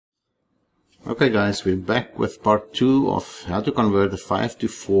Okay guys, we're back with part 2 of how to convert a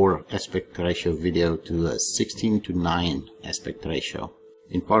 5:4 aspect ratio video to a 16:9 aspect ratio.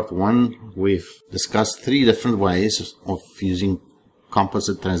 In part 1 we've discussed 3 different ways of using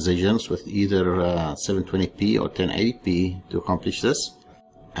composite transitions with either 720p or 1080p to accomplish this.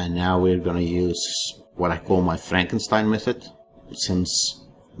 And now we're going to use what I call my Frankenstein method. Since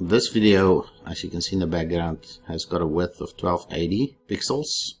this video, as you can see in the background, has got a width of 1280 pixels,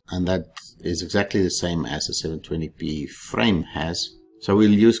 and that is exactly the same as a 720p frame has. So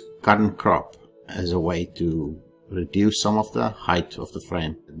we'll use cut and crop as a way to reduce some of the height of the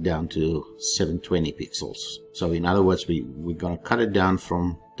frame down to 720 pixels. So in other words, we're going to cut it down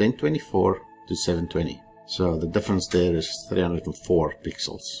from 1024 to 720. So the difference there is 304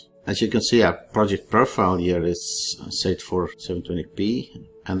 pixels. As you can see, our project profile here is set for 720p,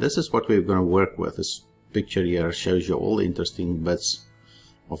 and this is what we're going to work with. This picture here shows you all the interesting bits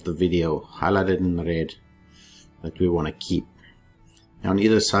of the video highlighted in red that we want to keep. Now on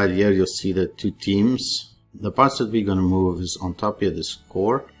either side here you'll see the 2 teams. The parts that we're going to move is on top here, the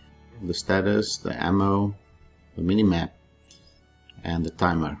score, the status, the ammo, the minimap, and the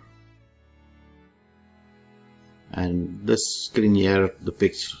timer. And this screen here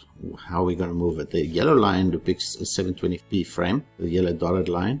depicts how we're going to move it. The yellow line depicts a 720p frame, the yellow dotted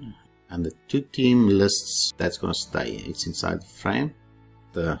line, and the 2 team lists, that's going to stay. It's inside the frame.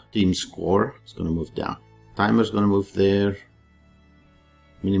 The team score is going to move down. Timer is going to move there.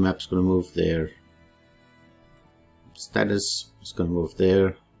 Minimap is going to move there. Status is going to move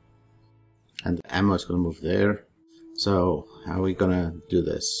there. And the ammo is going to move there. So how are we going to do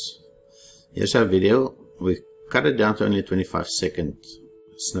this? Here's our video. We cut it down to only a 25-second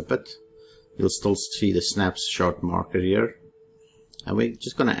snippet. You'll still see the snapshot marker here, and we're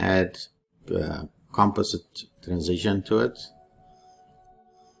just going to add composite transition to it.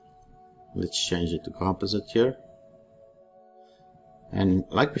 Let's change it to composite here, and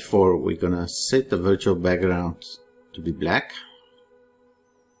like before we're going to set the virtual background to be black,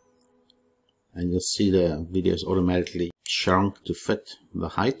 and you'll see the video is automatically shrunk to fit the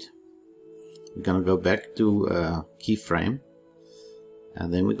height. We're going to go back to keyframe,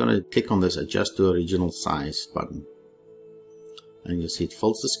 and then we're going to click on this adjust to original size button, and you'll see it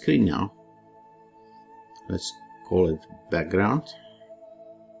fills the screen now. Let's call it background.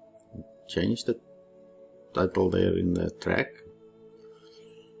 Change the title there in the track,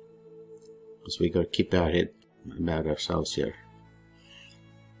 because we got to keep our head about ourselves here.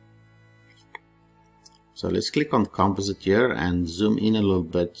 So let's click on composite here and zoom in a little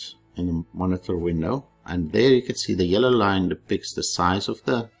bit in the monitor window, and there you can see the yellow line depicts the size of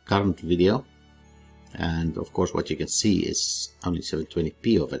the current video, and of course what you can see is only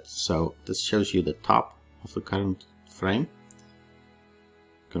 720p of it. So this shows you the top of the current frame.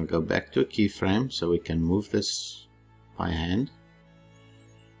 I'm going to go back to a keyframe so we can move this by hand,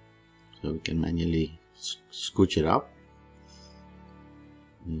 so we can manually scooch it up.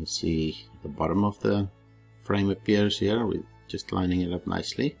 You see the bottom of the frame appears here. We're just lining it up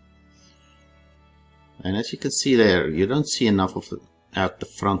nicely. And as you can see there, you don't see enough of out the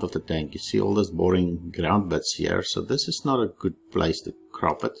front of the tank. You see all those boring ground bits here, so this is not a good place to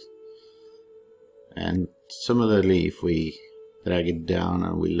crop it. And similarly, if we drag it down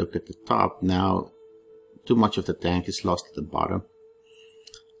and we look at the top, now too much of the tank is lost at the bottom.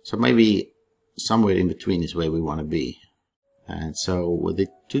 So maybe somewhere in between is where we want to be. And so with the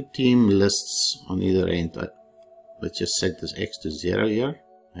 2 team lists on either end, let's just set this X to 0 here,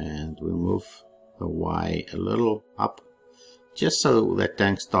 and we'll move the Y a little up, just so that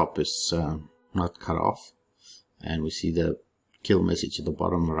tank's top is not cut off, and we see the kill message at the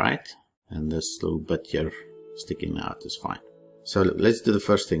bottom right, and this little bit here sticking out is fine. So let's do the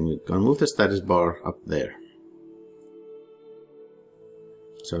first thing. We're going to move the status bar up there.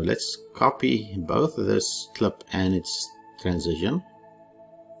 So let's copy both this clip and its transition,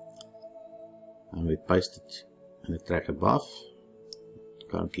 and we paste it in the track above,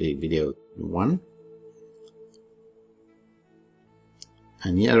 currently video 1.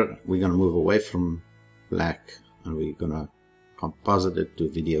 And here we're going to move away from black, and we're going to composite it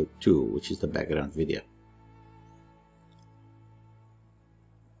to video 2, which is the background video.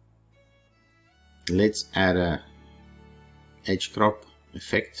 Let's add a edge crop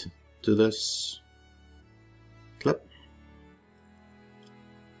effect to this clip,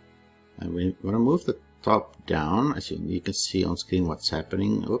 and we're going to move the top down. As you can see on screen what's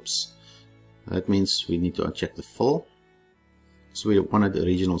happening. Oops, that means we need to uncheck the fill. So we wanted the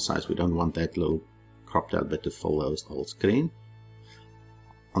original size. We don't want that little cropped out bit to fill the whole screen.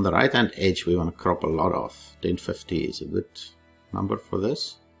 On the right hand edge we want to crop a lot off. 1050 is a good number for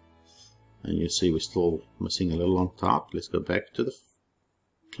this. And you see we're still missing a little on top. Let's go back to the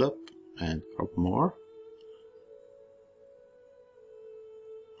clip and crop more.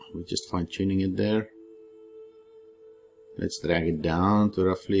 We're just fine tuning it there. Let's drag it down to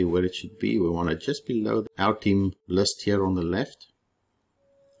roughly where it should be. We want it just below our team list here on the left.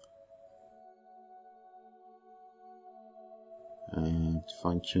 And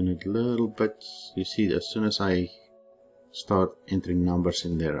fine tune it a little bit. You see, as soon as I start entering numbers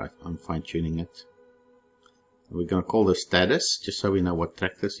in there, I'm fine tuning it. We're going to call this status, just so we know what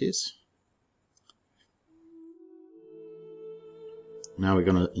track this is. Now we're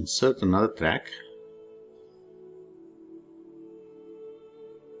going to insert another track.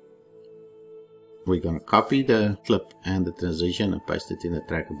 We're going to copy the clip and the transition and paste it in the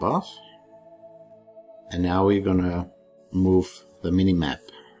track above. And now we're going to move the minimap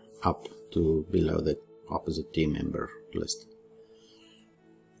up to below the opposite team member list.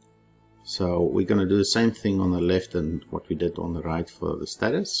 So we're going to do the same thing on the left and what we did on the right for the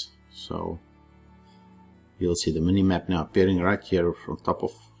status. So you'll see the minimap now appearing right here on top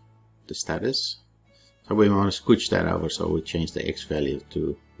of the status. So we want to scooch that over, so we change the X value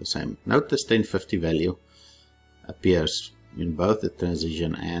to the same. Note this 1050 value appears in both the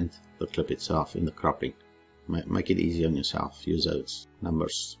transition and the clip itself in the cropping. Make it easy on yourself. Use those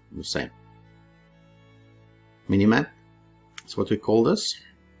numbers the same. Minimap, that's what we call this.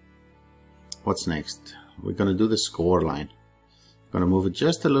 What's next? We're going to do the score line. We're going to move it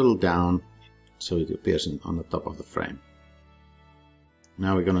just a little down so it appears on the top of the frame.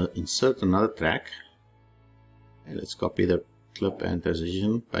 Now we're going to insert another track. Okay, let's copy the clip and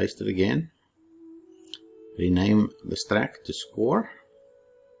transition, paste it again. Rename this track to score.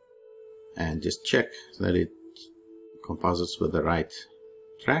 And just check that it composites with the right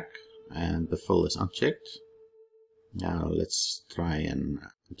track and the fill is unchecked. Now let's try and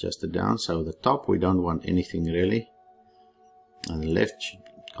adjust it down. So the top, we don't want anything really, and the left should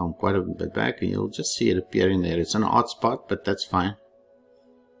come quite a bit back, and you'll just see it appearing there. It's an odd spot, but that's fine.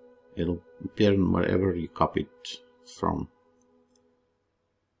 It'll appear wherever you copied from.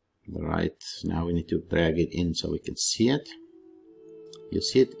 The right, now we need to drag it in so we can see it. You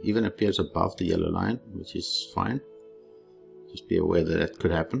see it even appears above the yellow line, which is fine. Just be aware that that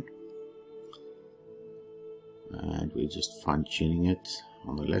could happen. And we're just fine tuning it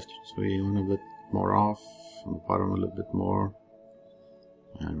on the left, so we want a bit more off, on the bottom a little bit more,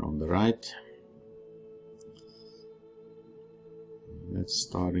 and on the right. That's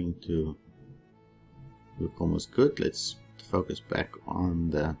starting to look almost good. Let's focus back on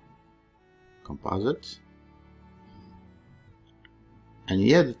the composite. And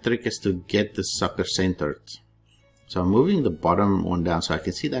here the trick is to get the sucker centered. So I'm moving the bottom one down so I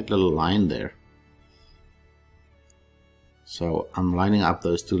can see that little line there. So I'm lining up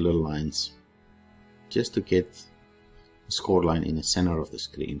those two little lines just to get the score line in the center of the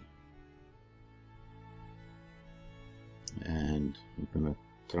screen. And I'm going to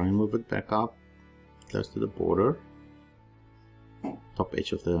try and move it back up close to the border, top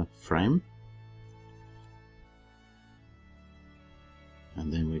edge of the frame.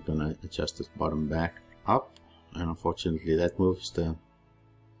 And then we're going to adjust this bottom back up, and unfortunately that moves the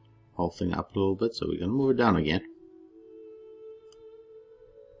whole thing up a little bit, so we're going to move it down again.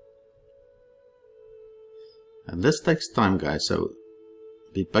 And this takes time, guys, so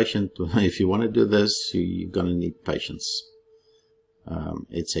be patient. If you want to do this, you're going to need patience.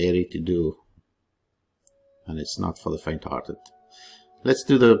 It's hairy to do, and it's not for the faint-hearted. Let's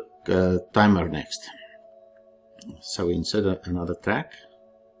do the timer next. So we insert another track.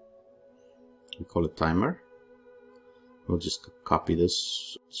 We call it timer. We'll just copy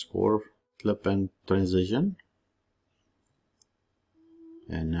this score, clip and transition.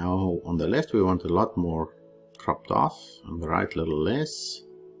 And now on the left we want a lot more cropped off. On the right a little less.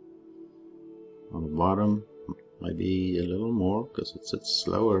 On the bottom maybe a little more because it sits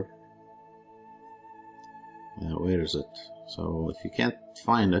slower. Where is it? So if you can't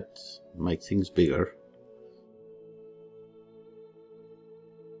find it, make things bigger.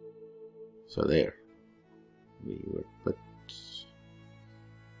 So there, we were a bit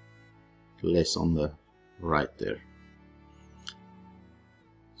less on the right there.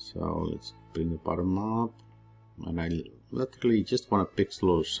 So let's bring the bottom up, and I literally just want a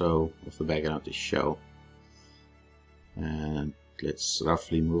pixel or so of the background to show. And let's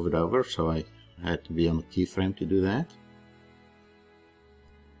roughly move it over, so I had to be on the keyframe to do that.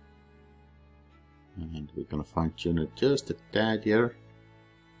 And we're going to fine tune it just a tad here.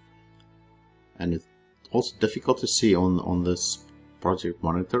 And it's also difficult to see on this project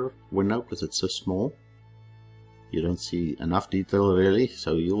monitor window because it's so small. you don't see enough detail really,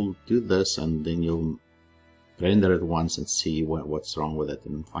 so you'll do this and then you'll render it once and see what's wrong with it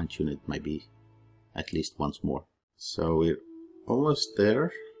and fine-tune it maybe at least once more. So we're almost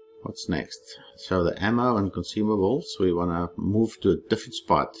there. What's next? So the ammo and consumables, we want to move to a different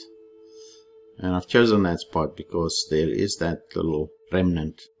spot. And I've chosen that spot because there is that little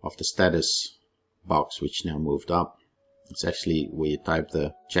remnant of the status box which now moved up. It's actually where you type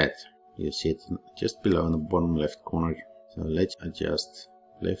the chat. You see it just below in the bottom left corner. So let's adjust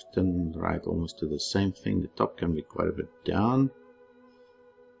left and right almost to the same thing. The top can be quite a bit down.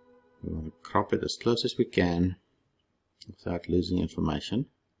 We want to crop it as close as we can without losing information.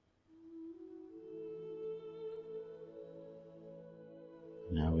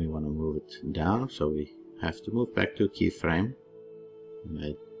 Now we want to move it down, so we have to move back to a keyframe. And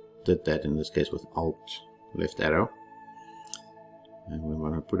I did that in this case with Alt left arrow. And we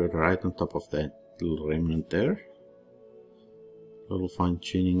want to put it right on top of that little remnant there. A little fine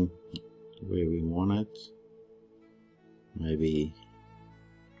tuning where we want it. Maybe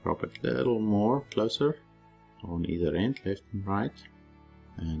drop it a little more closer on either end, left and right.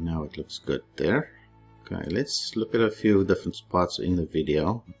 And now it looks good there. Okay, let's look at a few different spots in the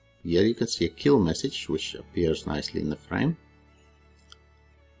video. Here you can see a kill message which appears nicely in the frame.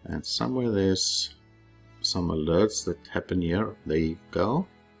 And somewhere there's some alerts that happen here. There you go.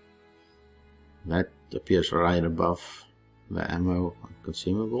 That appears right above the ammo and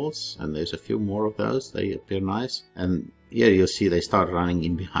consumables, and there's a few more of those. They appear nice, and here you'll see they start running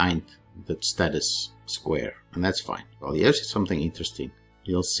in behind the status square, and that's fine. Well, here's something interesting.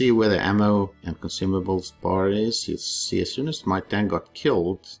 You'll see where the ammo and consumables bar is. You'll see as soon as my tank got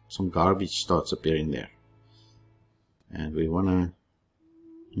killed, some garbage starts appearing there, and we want to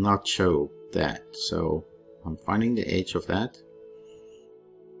not show that. So I'm finding the edge of that.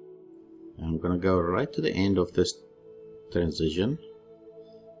 I'm going to go right to the end of this transition,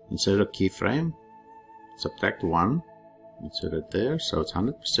 insert a keyframe, subtract 1, insert it there, so it's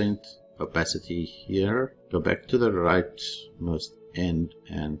 100% opacity here. Go back to the rightmost end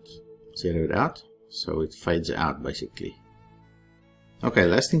and zero it out, so it fades out basically. Okay,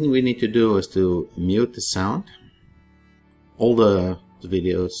 last thing we need to do is to mute the sound. All the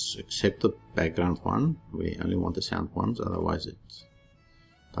videos except the background one, we only want the sound ones, otherwise it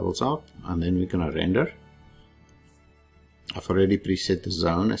doubles up. And then we're gonna render. I've already preset the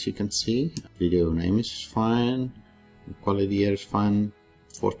zone, as you can see. Video name is fine, the quality here is fine,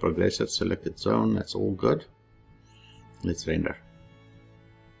 force progressor, selected zone, that's all good. Let's render.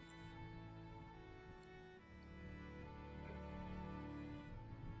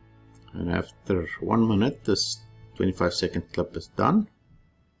 And after 1 minute, this 25-second clip is done.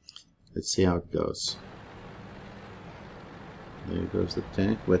 Let's see how it goes. There goes the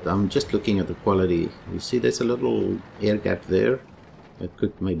tank, but I'm just looking at the quality. You see there's a little air gap there that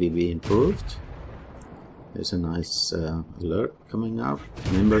could maybe be improved. There's a nice alert coming up.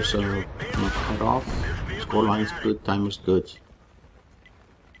 Members are not cut off. Scoreline is good, timer's good.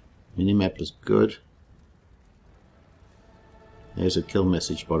 Minimap is good. There's a kill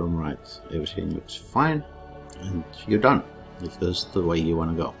message bottom right. Everything looks fine, and you're done if this is the way you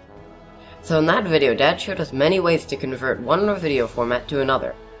want to go. So in that video, Dad showed us many ways to convert one video format to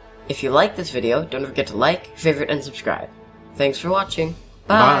another. If you like this video, don't forget to like, favorite, and subscribe. Thanks for watching.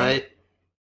 Bye!